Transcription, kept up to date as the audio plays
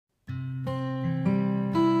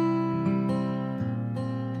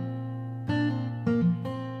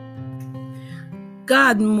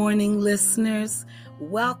God morning, listeners.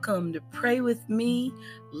 Welcome to Pray With Me.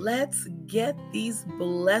 Let's get these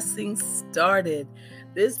blessings started.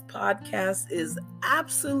 This podcast is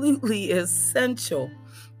absolutely essential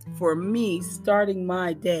for me starting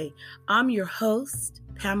my day. I'm your host,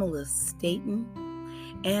 Pamela Staten,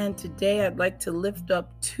 and today I'd like to lift up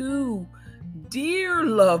two dear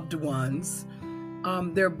loved ones.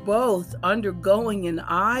 They're both undergoing an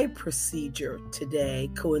eye procedure today,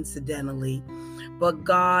 coincidentally, but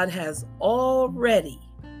God has already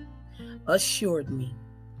assured me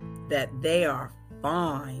that they are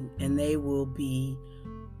fine and they will be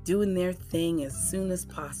doing their thing as soon as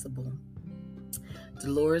possible.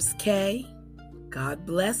 Dolores K., God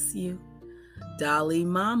bless you. Dolly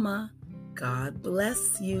Mama, God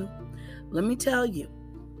bless you. Let me tell you,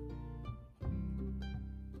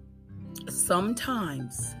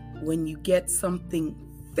 sometimes when you get something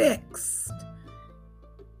fixed,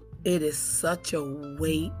 it is such a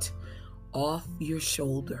weight off your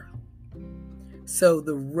shoulder. So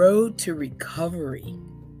the road to recovery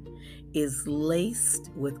is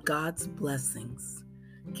laced with God's blessings.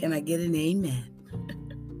 Can I get an amen?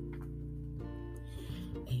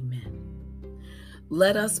 Amen.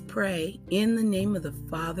 Let us pray in the name of the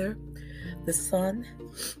Father, the Son,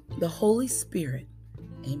 the Holy Spirit.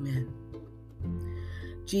 Amen.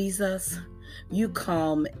 Jesus, you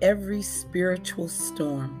calm every spiritual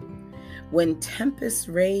storm. When tempests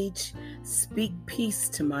rage, speak peace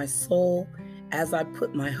to my soul as I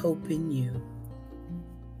put my hope in you.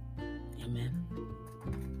 Amen.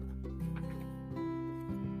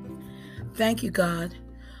 Thank you, God,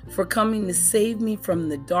 for coming to save me from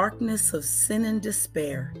the darkness of sin and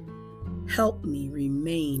despair. Help me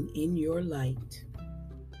remain in your light.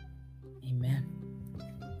 Amen.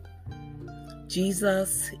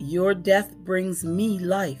 Jesus, your death brings me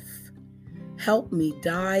life. Help me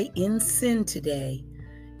die in sin today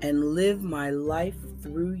and live my life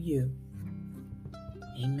through you.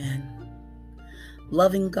 Amen.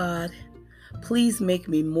 Loving God, please make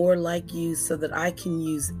me more like you so that I can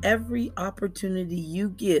use every opportunity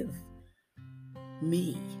you give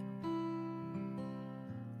me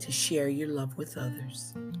to share your love with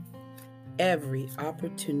others. Every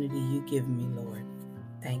opportunity you give me, Lord.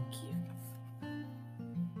 Thank you.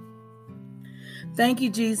 Thank you,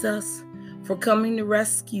 Jesus, for coming to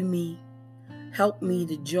rescue me. Help me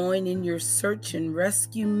to join in your search and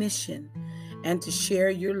rescue mission and to share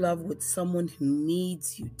your love with someone who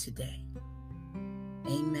needs you today.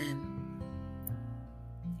 Amen.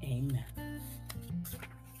 Amen.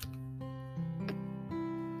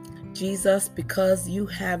 Jesus, because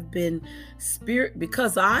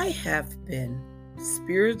I have been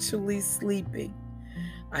spiritually sleeping,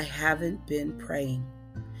 I haven't been praying.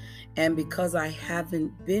 And because I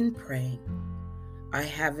haven't been praying, I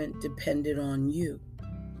haven't depended on you.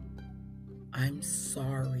 I'm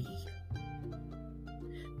sorry.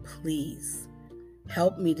 Please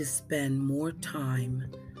help me to spend more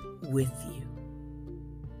time with you.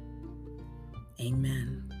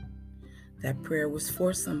 Amen. That prayer was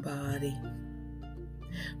for somebody.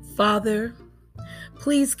 Father,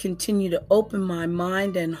 please continue to open my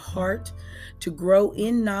mind and heart to grow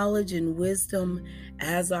in knowledge and wisdom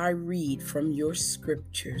as I read from your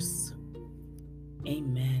scriptures.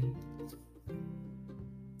 Amen.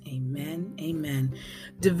 Amen. Amen.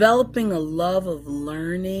 Developing a love of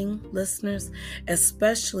learning, listeners,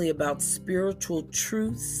 especially about spiritual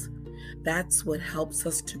truths, that's what helps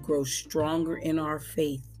us to grow stronger in our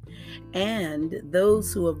faith. And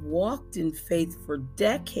those who have walked in faith for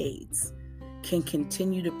decades can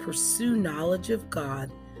continue to pursue knowledge of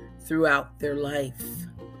God throughout their life.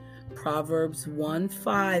 Proverbs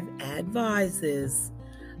 1:5 advises,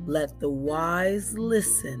 let the wise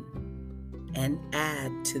listen and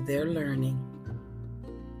add to their learning.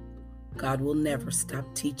 God will never stop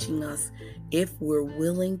teaching us if we're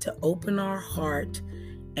willing to open our heart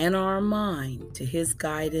and our mind to his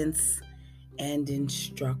guidance and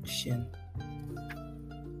instruction.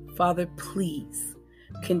 Father, please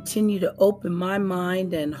continue to open my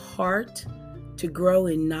mind and heart to grow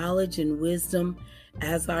in knowledge and wisdom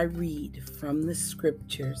as I read from the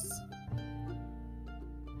scriptures.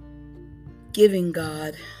 Giving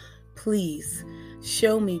God, please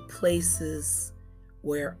show me places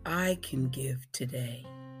where I can give today.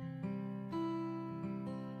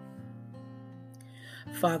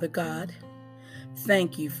 Father God,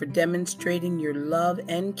 thank you for demonstrating your love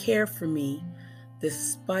and care for me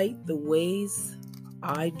despite the ways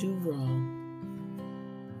I do wrong.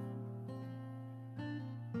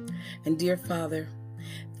 And dear Father,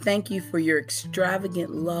 thank you for your extravagant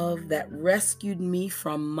love that rescued me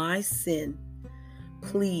from my sin.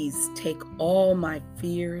 Please take all my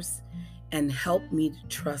fears and help me to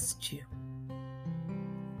trust you.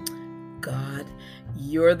 God,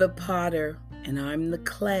 you're the potter and I'm the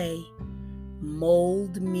clay.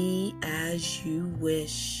 Mold me as you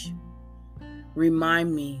wish.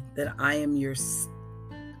 Remind me that I am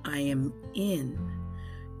in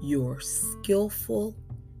your skillful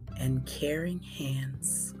and caring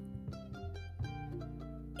hands.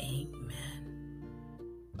 Amen.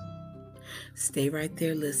 Stay right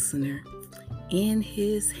there, listener, in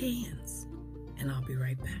his hands, and I'll be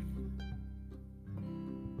right back.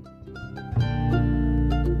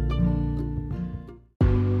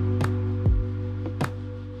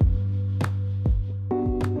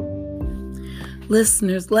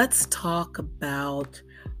 Listeners, let's talk about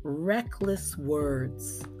reckless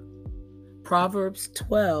words. Proverbs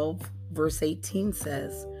 12, verse 18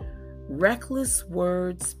 says, "Reckless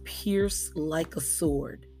words pierce like a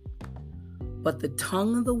sword, but the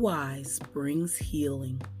tongue of the wise brings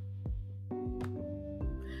healing."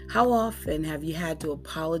 How often have you had to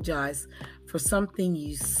apologize for something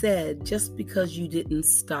you said just because you didn't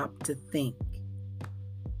stop to think?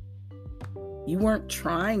 You weren't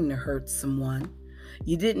trying to hurt someone.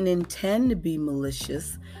 You didn't intend to be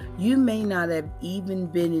malicious. You may not have even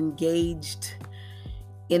been engaged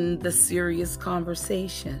in the serious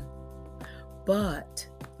conversation. But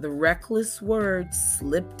the reckless word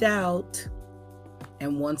slipped out,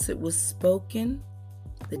 and once it was spoken,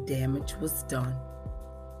 the damage was done.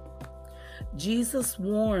 Jesus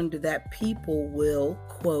warned that people will,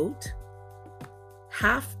 quote,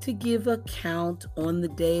 "have to give account on the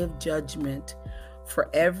day of judgment for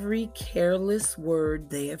every careless word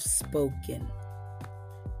they have spoken,"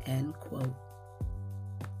 end quote.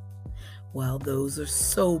 Well, those are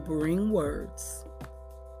sobering words.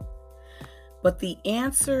 But the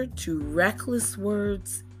answer to reckless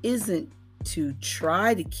words isn't to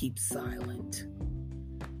try to keep silent.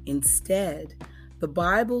 Instead, the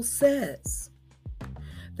Bible says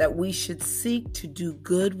that we should seek to do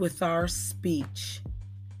good with our speech.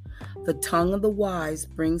 The tongue of the wise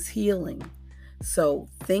brings healing. So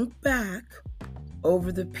think back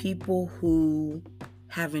over the people who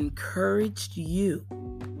have encouraged you.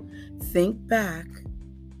 Think back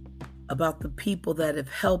about the people that have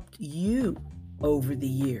helped you over the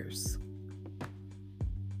years.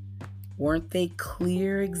 Weren't they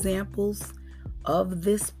clear examples of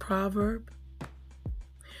this proverb?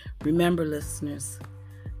 Remember, listeners,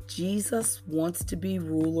 Jesus wants to be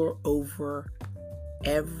ruler over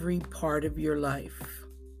every part of your life,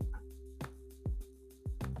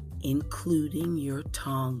 including your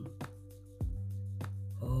tongue.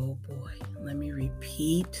 Oh boy, let me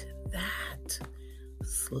repeat that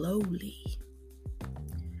slowly.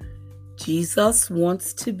 Jesus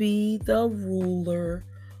wants to be the ruler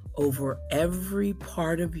over every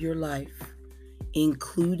part of your life,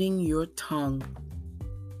 including your tongue.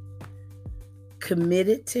 Commit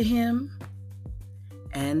it to him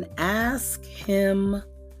and ask him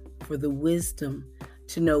for the wisdom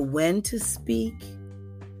to know when to speak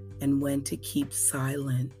and when to keep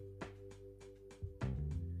silent,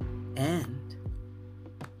 and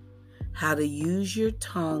how to use your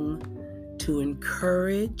tongue to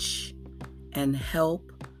encourage and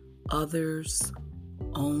help others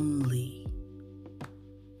only.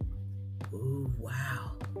 Ooh,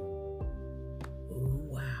 wow. Ooh,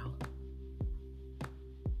 wow.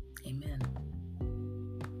 Amen.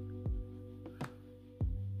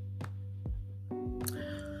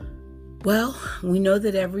 Well, we know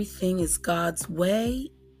that everything is God's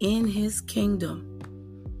way in his kingdom,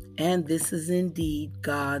 and this is indeed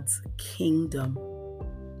God's kingdom.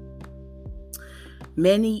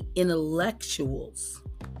 Many intellectuals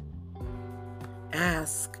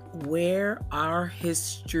ask where our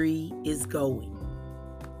history is going.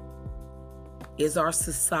 Is our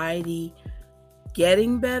society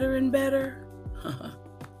getting better and better?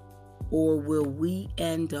 Or will we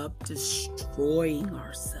end up destroying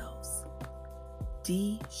ourselves?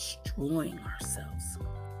 Destroying ourselves.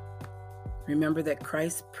 Remember that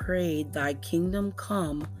Christ prayed, "Thy kingdom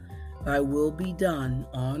come, thy will be done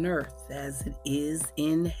on earth as it is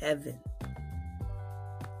in heaven."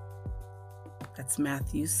 That's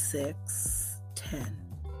Matthew 6:10.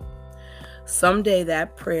 Someday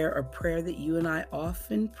that prayer, a prayer that you and I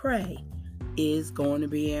often pray, is going to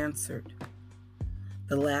be answered.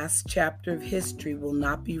 The last chapter of history will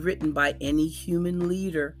not be written by any human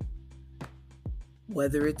leader,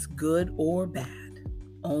 whether it's good or bad.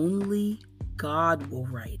 Only God will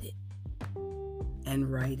write it,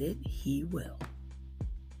 and write it he will.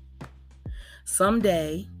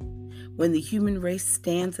 Someday, when the human race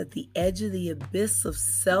stands at the edge of the abyss of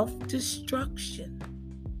self-destruction,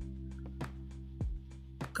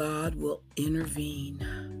 God will intervene.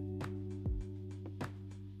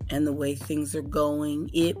 And the way things are going,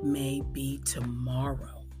 it may be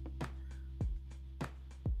tomorrow.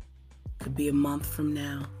 Could be a month from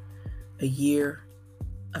now, a year,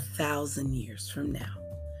 1,000 years from now.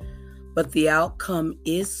 But the outcome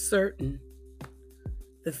is certain.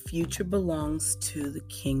 The future belongs to the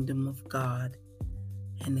kingdom of God.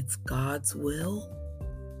 And it's God's will,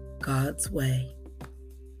 God's way.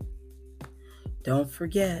 Don't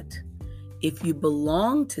forget, if you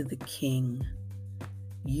belong to the King,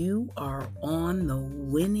 you are on the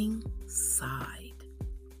winning side.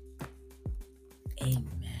 Amen.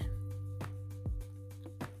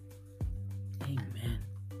 Amen.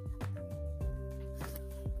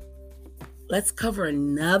 Let's cover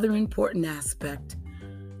another important aspect,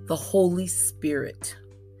 the Holy Spirit.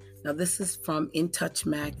 Now, this is from In Touch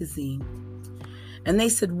magazine. And they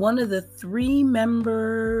said one of the three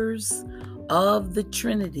members of the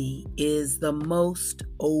Trinity is the most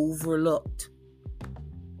overlooked.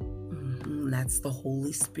 That's the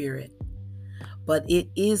Holy Spirit. But it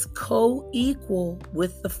is co-equal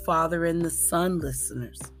with the Father and the Son,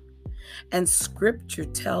 listeners. And Scripture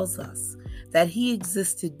tells us that he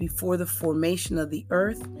existed before the formation of the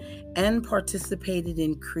earth and participated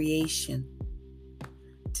in creation.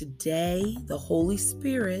 Today, the Holy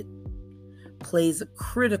Spirit plays a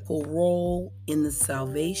critical role in the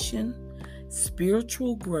salvation,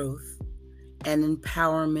 spiritual growth, and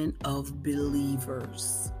empowerment of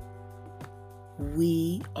believers.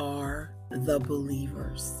 We are the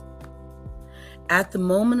believers. At the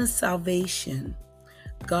moment of salvation,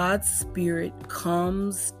 God's Spirit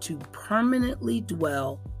comes to permanently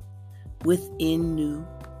dwell within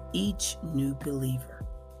each new believer.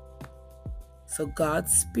 So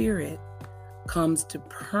God's Spirit comes to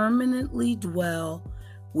permanently dwell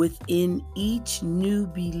within each new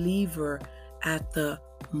believer at the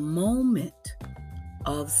moment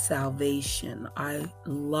of salvation. I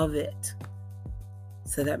love it.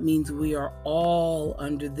 So that means we are all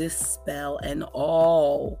under this spell and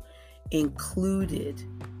all included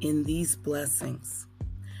in these blessings.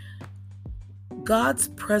 God's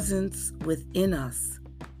presence within us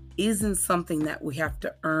isn't something that we have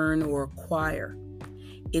to earn or acquire.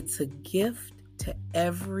 It's a gift to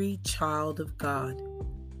every child of God.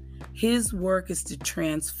 His work is to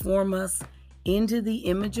transform us into the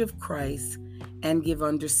image of Christ and give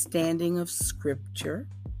understanding of Scripture,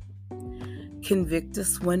 convict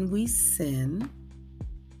us when we sin,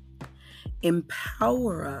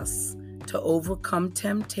 empower us to overcome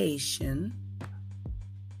temptation,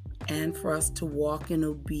 and for us to walk in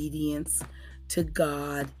obedience to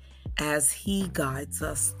God as He guides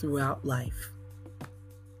us throughout life.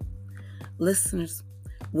 Listeners,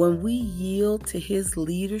 when we yield to His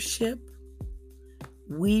leadership,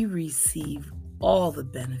 we receive all the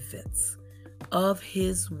benefits of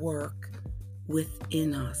His work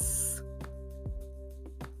within us.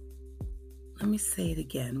 Let me say it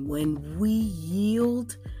again. When we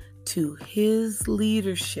yield to His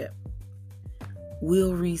leadership,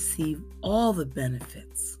 we'll receive all the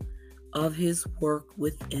benefits of His work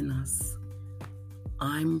within us.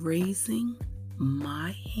 I'm raising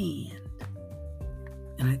my hand,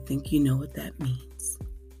 and I think you know what that means.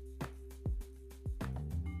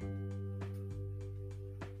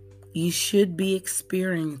 You should be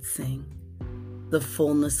experiencing the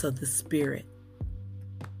fullness of the Spirit.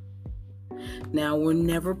 Now, we're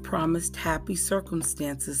never promised happy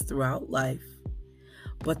circumstances throughout life,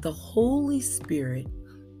 but the Holy Spirit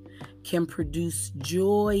can produce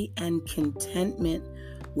joy and contentment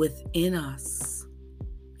within us.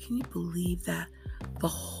 Can you believe that? The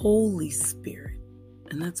Holy Spirit.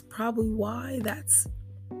 And that's probably why that's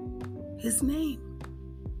His name.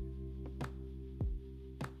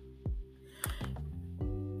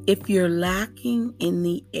 If you're lacking in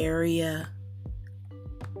the area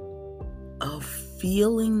of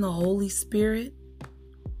feeling the Holy Spirit,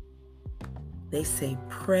 they say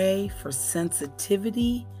pray for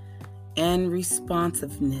sensitivity and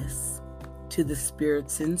responsiveness to the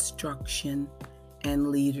Spirit's instruction and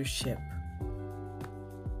leadership.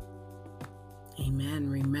 Amen.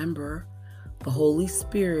 Remember, the Holy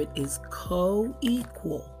Spirit is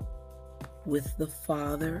co-equal with the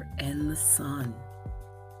Father and the Son.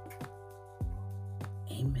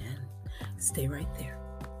 Amen. Stay right there.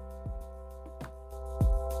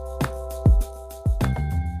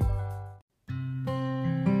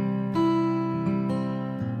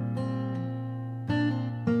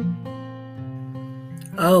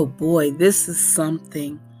 Oh boy, this is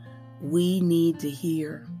something we need to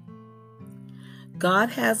hear. God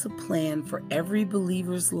has a plan for every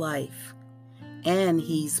believer's life, And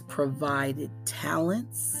He's provided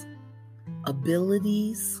talents,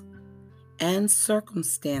 abilities, and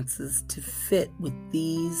circumstances to fit with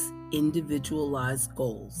these individualized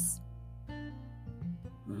goals.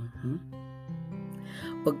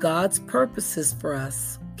 But God's purposes for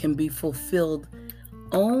us can be fulfilled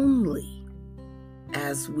only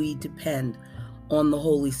as we depend on the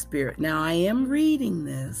Holy Spirit. Now, I am reading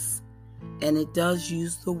this, and it does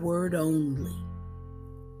use the word only.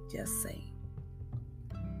 Just saying.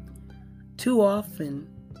 Too often,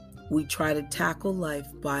 we try to tackle life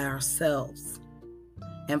by ourselves,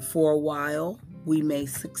 and for a while, we may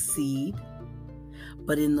succeed,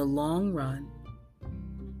 but in the long run,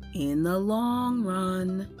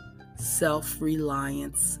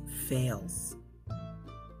 self-reliance fails.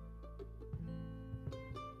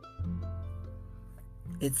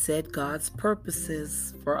 It said God's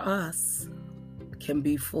purposes for us can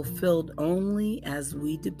be fulfilled only as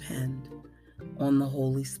we depend on the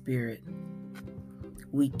Holy Spirit.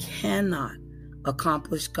 We cannot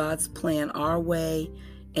accomplish God's plan our way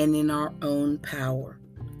and in our own power.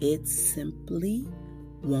 It simply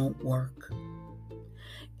won't work.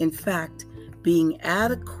 In fact, being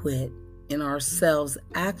adequate in ourselves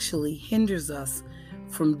actually hinders us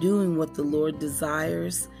from doing what the Lord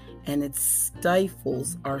desires, and it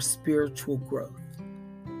stifles our spiritual growth.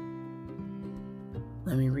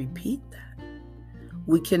 Let me repeat that.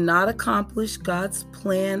 We cannot accomplish God's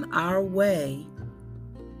plan our way,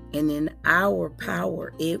 and in our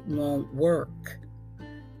power, it won't work.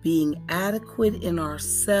 Being adequate in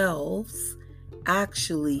ourselves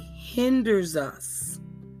actually hinders us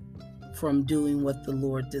from doing what the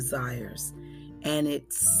Lord desires, and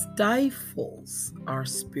it stifles our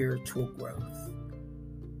spiritual growth.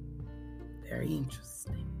 Very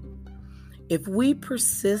interesting. If we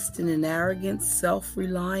persist in an arrogant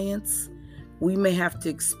self-reliance, we may have to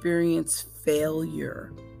experience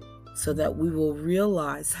failure so that we will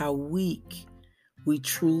realize how weak we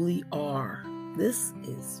truly are. This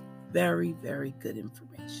is very, very good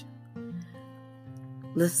information.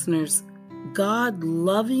 Listeners, God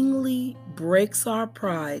lovingly breaks our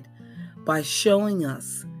pride by showing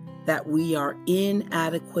us that we are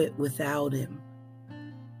inadequate without Him.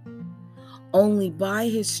 Only by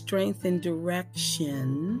His strength and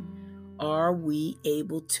direction are we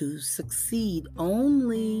able to succeed.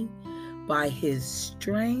 Only by His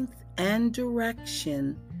strength and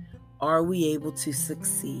direction are we able to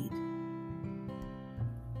succeed.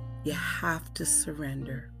 You have to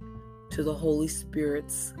surrender to the Holy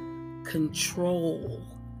Spirit's control,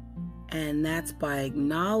 and that's by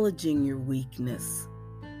acknowledging your weakness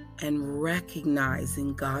and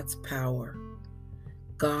recognizing God's power,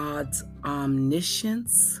 God's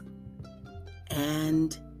omniscience,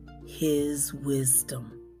 and His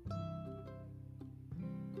wisdom.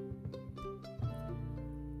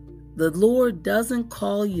 The Lord doesn't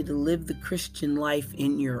call you to live the Christian life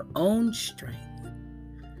in your own strength,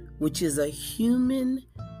 which is a human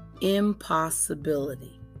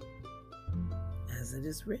impossibility, as it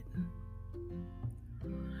is written.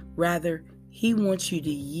 Rather, He wants you to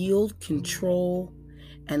yield control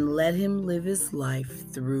and let Him live His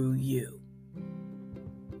life through you.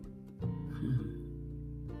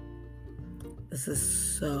 This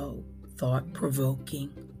is so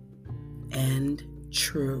thought-provoking and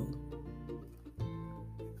true.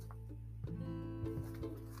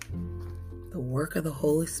 The work of the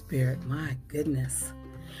Holy Spirit, my goodness.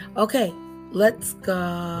 Okay, let's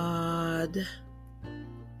God.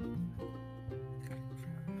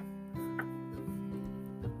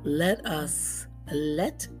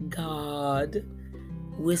 Let God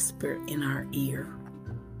whisper in our ear.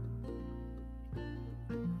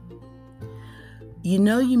 You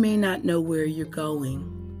know, you may not know where you're going,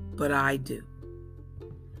 but I do.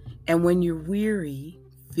 And when you're weary,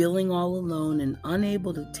 feeling all alone and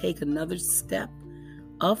unable to take another step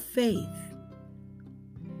of faith,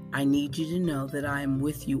 I need you to know that I am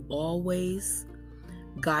with you always,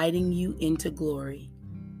 guiding you into glory.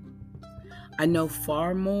 I know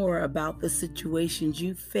far more about the situations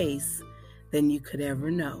you face than you could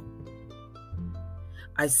ever know.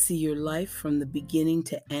 I see your life from the beginning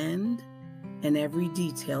to end and every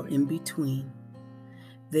detail in between.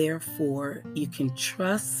 Therefore, you can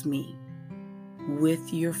trust me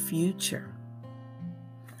with your future.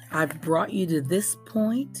 I've brought you to this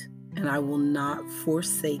point, and I will not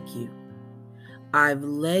forsake you. I've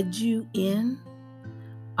led you in.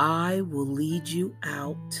 I will lead you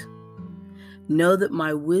out. Know that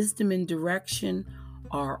my wisdom and direction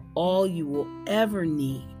are all you will ever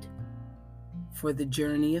need for the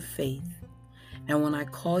journey of faith. And when I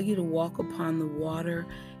call you to walk upon the water,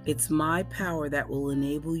 it's my power that will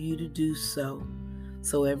enable you to do so.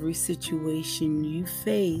 So every situation you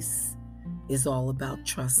face is all about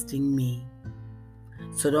trusting me.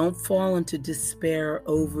 So don't fall into despair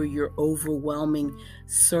over your overwhelming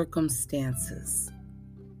circumstances.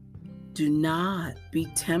 Do not be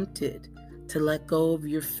tempted to let go of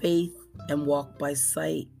your faith and walk by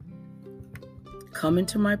sight. Come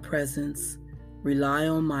into my presence, rely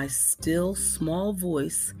on my still small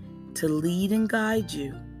voice to lead and guide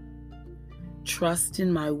you. Trust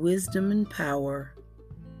in my wisdom and power,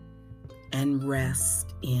 and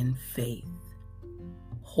rest in faith.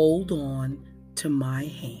 Hold on to my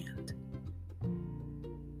hand.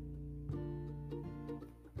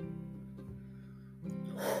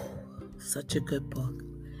 Such a good book.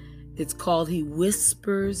 It's called He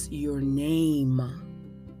Whispers Your Name.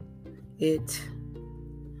 It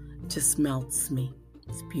just melts me.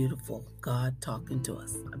 It's beautiful. God talking to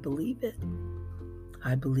us. I believe it.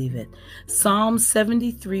 I believe it. Psalm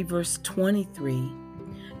 73 verse 23.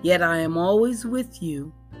 Yet I am always with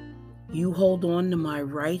you. You hold on to my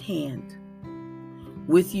right hand.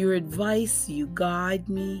 With your advice, you guide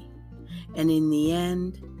me, and in the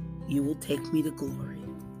end, you will take me to glory.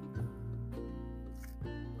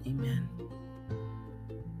 Amen.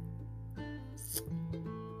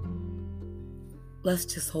 Let's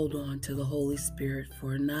just hold on to the Holy Spirit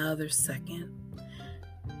for another second,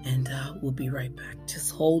 and we'll be right back.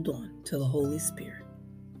 Just hold on to the Holy Spirit.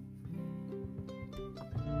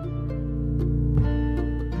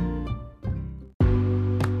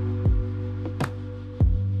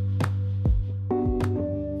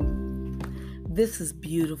 This is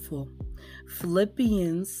beautiful.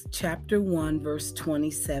 Philippians chapter 1, verse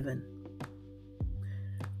 27.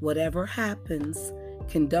 Whatever happens,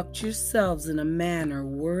 conduct yourselves in a manner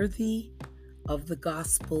worthy of the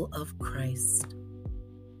gospel of Christ.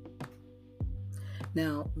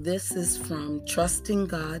 Now, this is from Trusting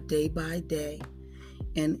God Day by Day,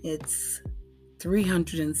 and it's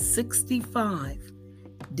 365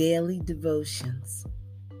 daily devotions.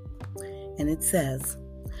 And it says,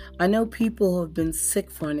 I know people who have been sick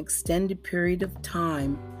for an extended period of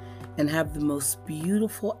time and have the most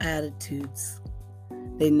beautiful attitudes.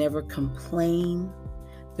 They never complain.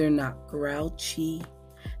 They're not grouchy.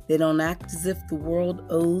 They don't act as if the world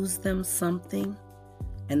owes them something.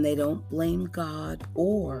 And they don't blame God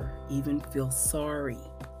or even feel sorry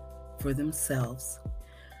for themselves.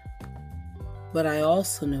 But I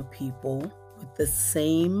also know people with the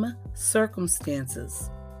same circumstances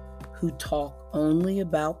who talk only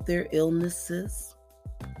about their illnesses,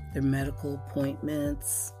 their medical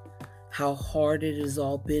appointments, how hard it has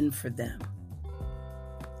all been for them.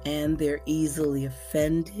 And they're easily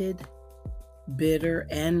offended, bitter,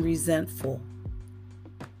 and resentful.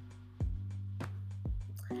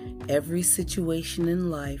 Every situation in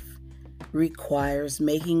life requires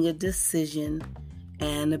making a decision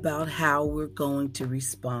and about how we're going to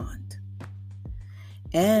respond.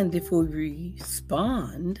 And if we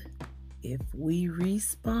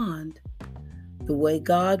respond the way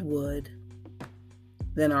God would,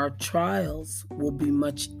 then our trials will be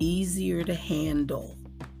much easier to handle.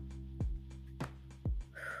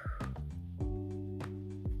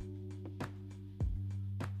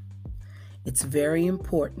 It's very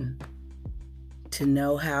important to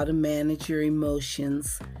know how to manage your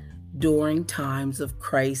emotions during times of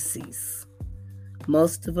crises.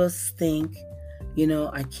 Most of us think,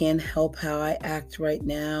 I can't help how I act right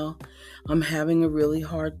now. I'm having a really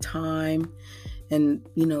hard time. And,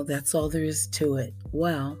 that's all there is to it.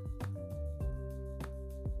 Well,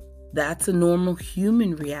 that's a normal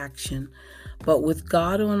human reaction. But with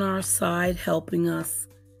God on our side helping us,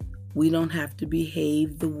 we don't have to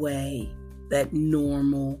behave the way that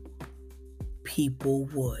normal people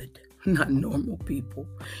would. Not normal people.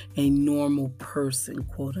 A normal person,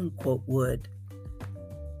 quote unquote, would.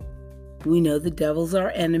 We know the devil's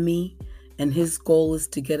our enemy, and his goal is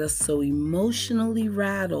to get us so emotionally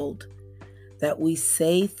rattled that we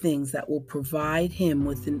say things that will provide him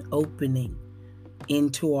with an opening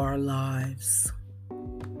into our lives.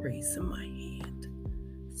 Raising my hand,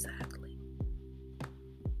 sadly.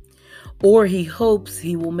 Or he hopes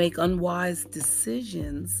he will make unwise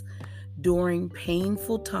decisions during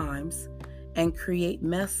painful times and create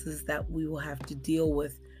messes that we will have to deal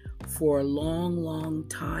with for a long, long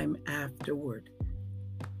time afterward.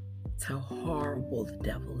 It's how horrible the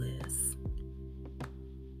devil is.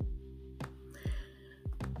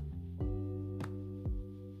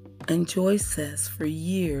 And Joyce says, for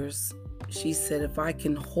years, she said, if I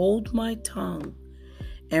can hold my tongue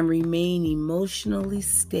and remain emotionally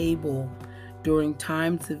stable during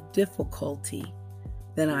times of difficulty,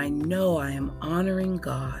 then I know I am honoring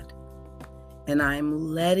God, and I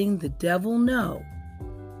am letting the devil know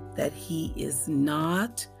that he is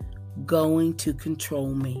not going to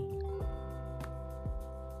control me.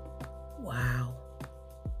 Wow.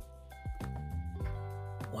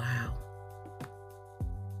 Wow.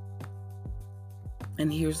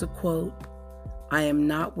 And here's a quote: I am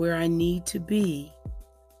not where I need to be,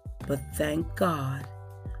 but thank God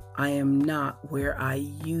I am not where I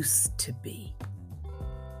used to be.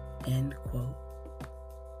 End quote.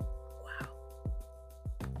 Wow.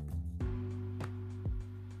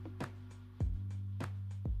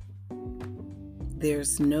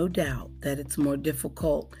 There's no doubt that it's more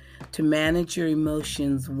difficult to manage your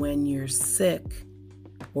emotions when you're sick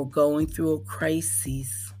or going through a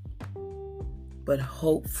crisis, but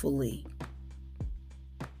hopefully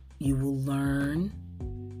you will learn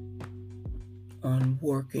on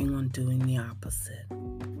working on doing the opposite.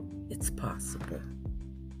 It's possible.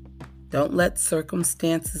 Don't let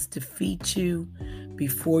circumstances defeat you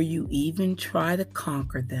before you even try to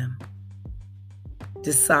conquer them.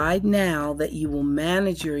 Decide now that you will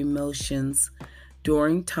manage your emotions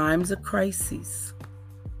during times of crises.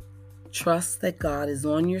 Trust that God is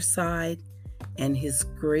on your side and His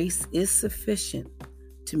grace is sufficient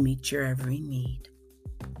to meet your every need.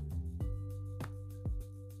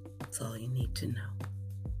 That's all you need to know.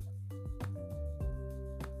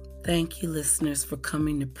 Thank you, listeners, for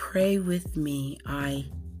coming to pray with me. I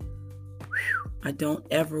don't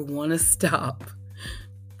ever want to stop,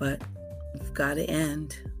 but we've got to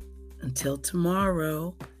end. Until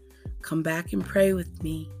tomorrow, come back and pray with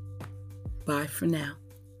me. Bye for now.